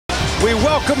We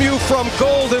welcome you from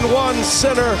Golden One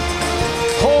Center,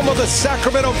 home of the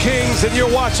Sacramento Kings, and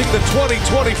you're watching the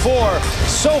 2024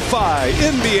 SoFi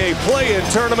NBA Play-In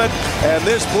Tournament, and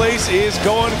this place is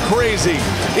going crazy.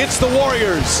 It's the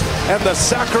Warriors and the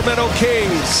Sacramento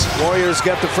Kings. Warriors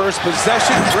get the first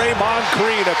possession. Draymond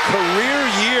Green, a career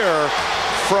year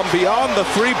from beyond the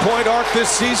three-point arc this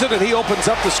season, and he opens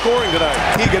up the scoring tonight.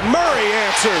 Keegan Murray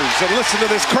answers, and listen to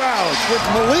this crowd. With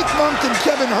Malik Monk and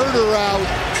Kevin Huerter out,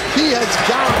 he has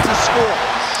got to score.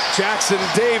 Jackson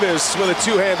Davis with a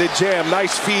two-handed jam.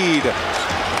 Nice feed.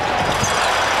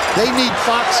 They need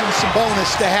Fox and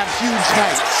Sabonis to have huge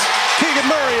nights. Keegan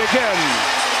Murray again.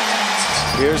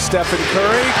 Here's Stephen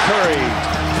Curry. Curry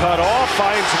cut off,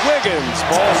 finds Wiggins.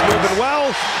 Ball's moving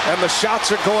well, and the shots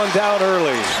are going down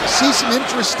early. See some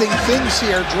interesting things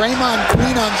here. Draymond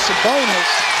Green on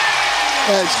Sabonis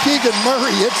as Keegan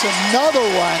Murray hits another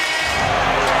one.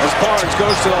 As Barnes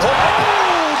goes to the hole.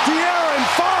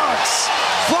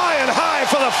 Flying high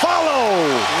for the follow.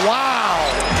 Wow.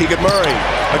 Keegan Murray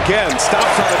again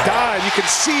stops on a dime. You can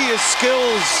see his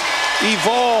skills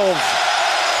evolve.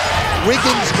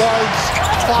 Wiggins guards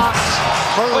Fox.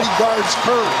 Murray guards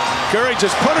Curry. Curry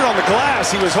just put it on the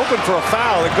glass. He was hoping for a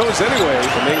foul. It goes anyway.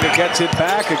 Kuminga gets it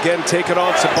back. Again, taken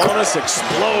on Sabonis.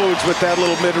 Explodes with that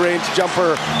little mid-range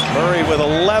jumper. Murray with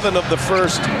 11 of the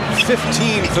first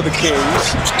 15 for the Kings.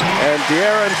 And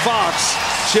De'Aaron Fox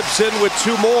chips in with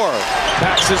two more.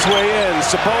 Backs his way in.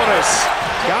 Sabonis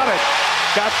got it.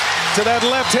 Got to that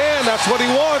left hand. That's what he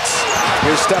wants.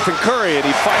 Here's Stephen Curry, and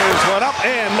he fires one up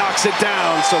and knocks it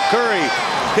down. So Curry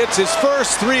hits his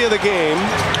first three of the game.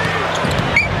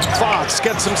 Fox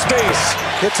gets some space.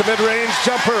 Hits a mid-range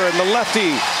jumper, and the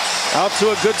lefty out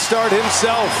to a good start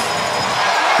himself.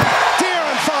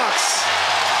 De'Aaron Fox,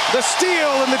 the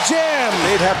steal and the jam.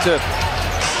 They'd have to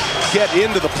get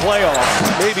into the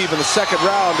playoffs, maybe even the second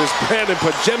round, as Brandon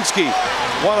Podziemski,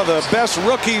 one of the best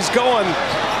rookies going,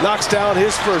 knocks down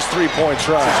his first three-point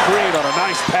try. Green on a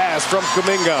nice pass from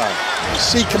Kuminga.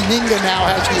 See, Kuminga now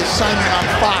has the assignment on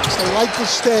Fox. They like to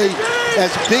stay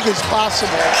as big as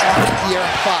possible on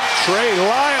De'Aaron Fox. Trey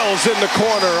Lyles in the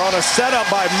corner on a setup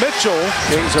by Mitchell.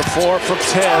 Kings are 4 from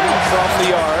 10 from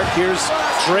the arc. Here's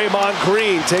Draymond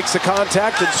Green, takes the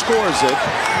contact and scores it.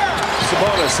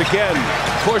 Sabonis again,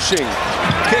 pushing,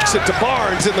 kicks it to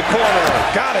Barnes in the corner.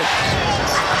 Got it.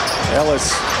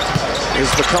 Ellis is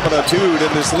becoming a dude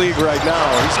in this league right now.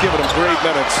 He's giving him great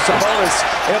minutes. Sabonis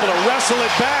able to wrestle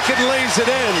it back and lays it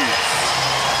in.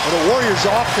 Well, the Warriors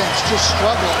offense just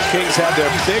struggling. Kings had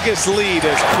their biggest lead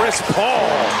as Chris Paul.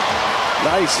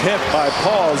 Nice hit by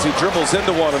Paul as he dribbles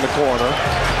into one in the corner.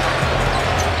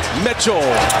 Mitchell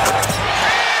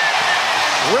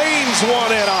rains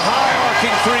one in, a high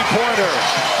arcing three-pointer.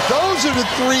 Those are the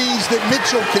threes that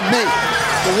Mitchell can make.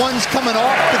 The ones coming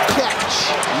off the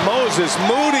catch. Moses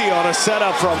Moody on a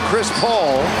setup from Chris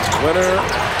Paul. Winner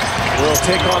will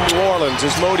take on New Orleans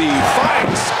as Moody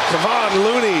finds Kevon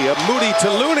Looney. A Moody to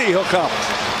Looney hookup.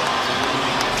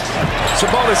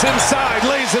 Sabonis inside,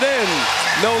 lays it in.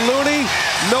 No Looney,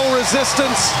 no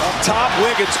resistance. Up top,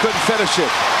 Wiggins couldn't finish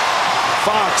it.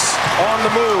 Fox on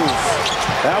the move.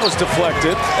 That was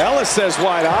deflected. Ellis says,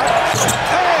 why not?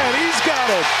 And he's got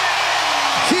it.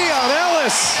 Keon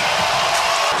Ellis.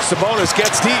 Sabonis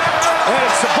gets deep, and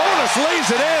Sabonis lays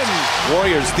it in.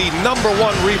 Warriors, the #1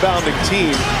 rebounding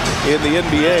team in the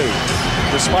NBA,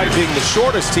 despite being the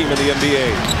shortest team in the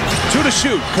NBA. 2 to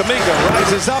shoot. Kuminga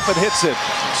rises up and hits it.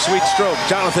 Sweet stroke.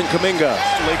 Jonathan Kuminga.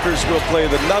 Lakers will play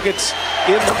the Nuggets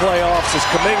in the playoffs as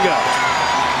Kuminga.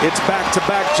 It's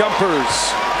back-to-back jumpers.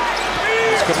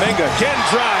 As Kuminga again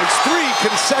drives 3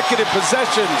 consecutive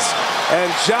possessions.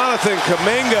 And Jonathan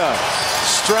Kuminga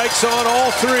strikes on all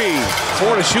 3.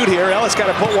 4 to shoot here. Ellis got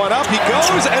to put one up. He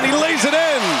goes and he lays it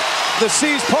in. The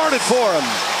seas parted for him.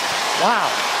 Wow.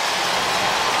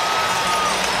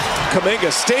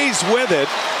 Kuminga stays with it.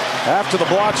 After the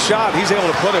blocked shot, he's able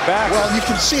to put it back. Well, you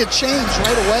can see a change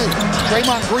right away.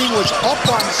 Draymond Green was up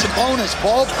on Sabonis,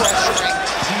 ball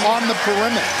pressuring on the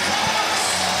perimeter.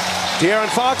 De'Aaron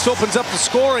Fox opens up the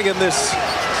scoring in this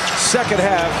second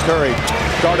half. Curry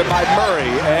guarded by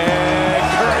Murray, and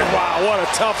Curry, wow, what a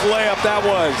tough layup that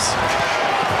was.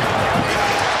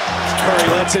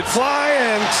 Curry lets it fly,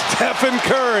 and Stephen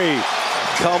Curry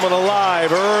coming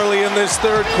alive early in this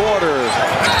third quarter.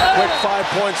 Quick 5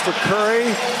 points for Curry,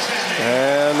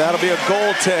 and that'll be a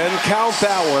goaltend. Count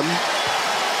that one.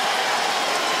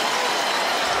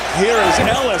 Here is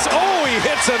Ellis. Oh, he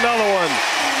hits another one.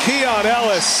 Keon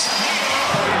Ellis.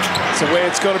 That's the way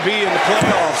it's going to be in the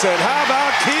playoffs. And how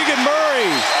about Keegan Murray?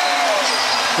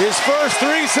 His first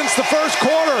 3 since the first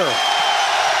quarter.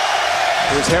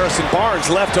 Here's Harrison Barnes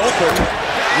left open.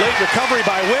 Late recovery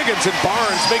by Wiggins, and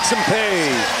Barnes makes him pay.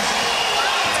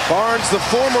 Barnes, the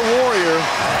former Warrior.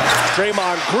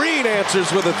 Draymond Green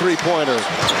answers with a three-pointer.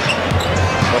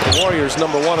 But the Warriors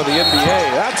 #1 of the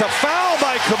NBA. That's a foul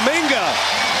by Kuminga.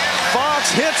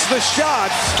 Fox hits the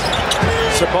shot.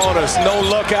 Sabonis, no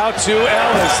look out to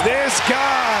Ellis. This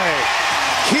guy,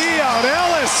 Keon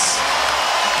Ellis.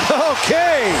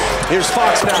 Okay, here's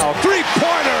Fox now.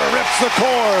 Three-pointer rips the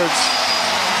cords.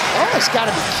 Ellis got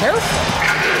to be careful.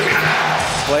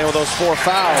 Playing with those 4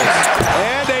 fouls.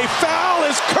 And a foul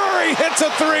as Curry hits a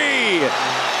three.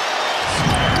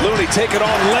 Looney take it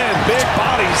on Len. Big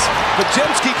bodies.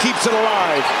 Podziemski keeps it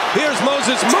alive. Here's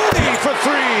Moses Moody for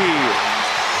 3.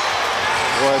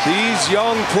 Boy, these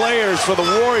young players for the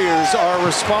Warriors are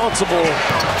responsible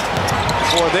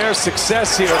for their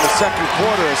success here in the second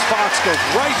quarter as Fox goes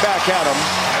right back at him.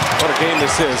 What a game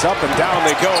this is. Up and down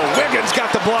they go. Wiggins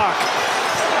got the block.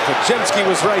 Podziemski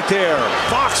was right there.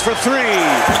 Fox for 3.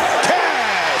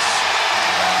 Cash!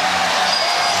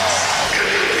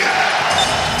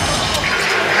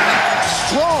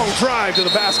 Strong drive to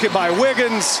the basket by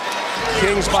Wiggins.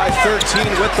 Kings by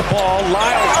 13 with the ball.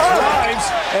 Lyles drives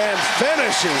and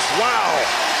finishes. Wow.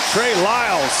 Trey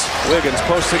Lyles. Wiggins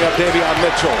posting up Davion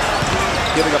Mitchell.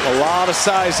 Giving up a lot of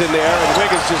size in there, and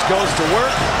Wiggins just goes to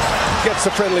work. Gets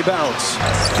the friendly bounce.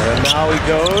 And now he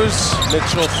goes.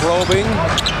 Mitchell probing.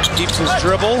 Keeps his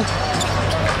dribble.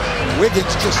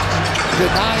 Wiggins just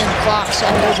denying Fox all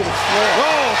over the floor.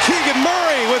 Oh, Keegan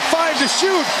Murray with 5 to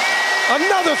shoot.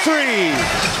 Another 3.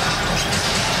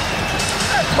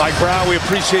 Mike Brown, we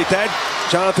appreciate that.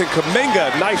 Jonathan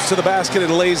Kuminga knifes to the basket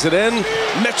and lays it in.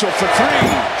 Mitchell for 3.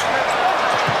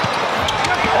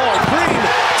 Oh, Green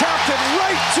tapped it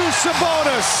right to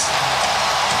Sabonis.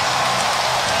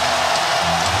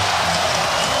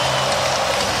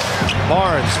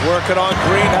 Barnes working on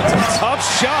Green. That's a tough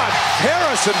shot.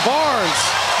 Harrison Barnes.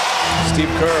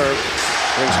 Steve Kerr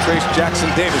brings Trace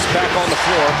Jackson-Davis back on the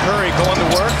floor. Curry going to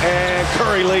work, and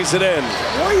Curry lays it in.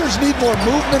 Warriors need more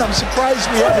movement. I'm surprised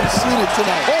we haven't seen it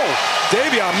tonight. Oh,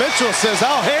 Davion Mitchell says,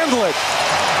 I'll handle it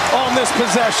on this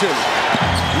possession.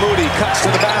 Moody cuts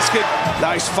to the basket.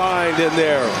 Nice find in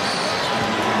there.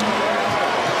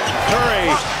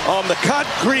 Curry on the cut.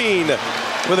 Green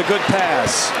with a good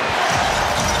pass.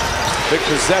 Big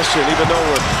possession, even though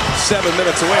we're 7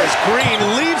 minutes away, as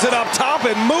Green leaves it up top,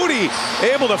 and Moody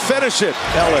able to finish it.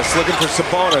 Ellis looking for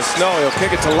Sabonis. No, he'll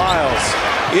kick it to Lyles.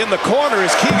 In the corner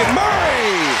is Keegan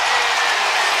Murray.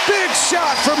 Big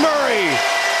shot for Murray.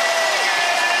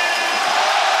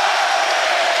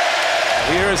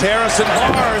 Here's Harrison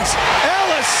Barnes.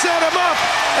 Ellis set him up,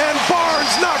 and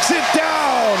Barnes knocks it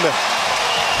down.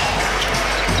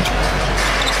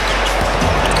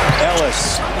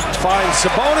 Ellis finds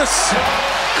Sabonis,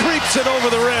 creeps it over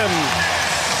the rim.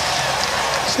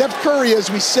 Steph Curry, as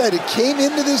we said, it came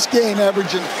into this game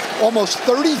averaging almost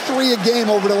 33 a game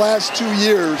over the last 2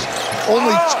 years.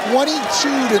 Only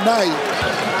 22 tonight.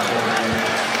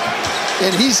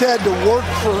 And he's had to work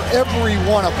for every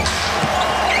one of them.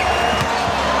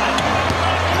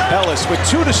 Ellis with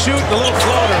 2 to shoot and a little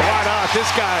floater. Why not?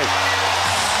 This guy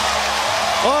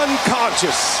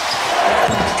unconscious.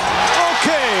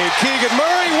 Okay, Keegan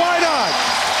Murray, why not?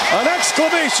 An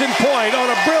exclamation point on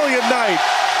a brilliant night.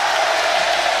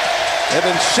 They've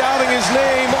been shouting his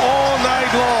name all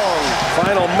night long.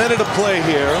 Final minute of play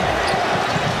here.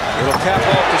 It'll cap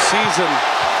off the season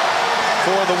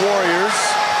for the Warriors.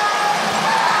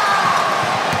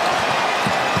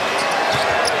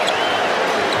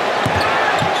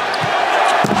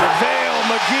 JaVale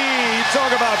McGee, you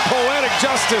talk about poetic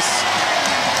justice.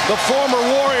 The former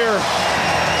Warrior.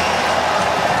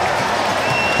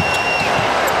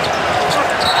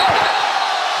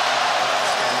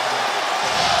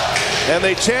 And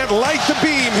they chant "Light the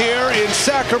Beam" here in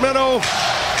Sacramento,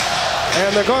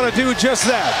 and they're going to do just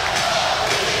that.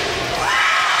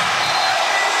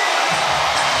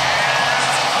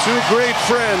 Two great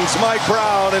friends, Mike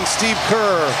Brown and Steve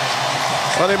Kerr,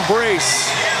 an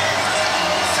embrace.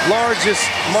 Largest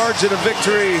margin of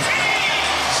victory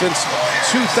since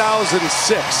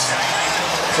 2006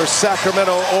 for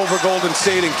Sacramento over Golden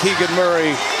State, and Keegan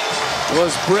Murray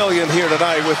was brilliant here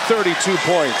tonight with 32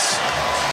 points.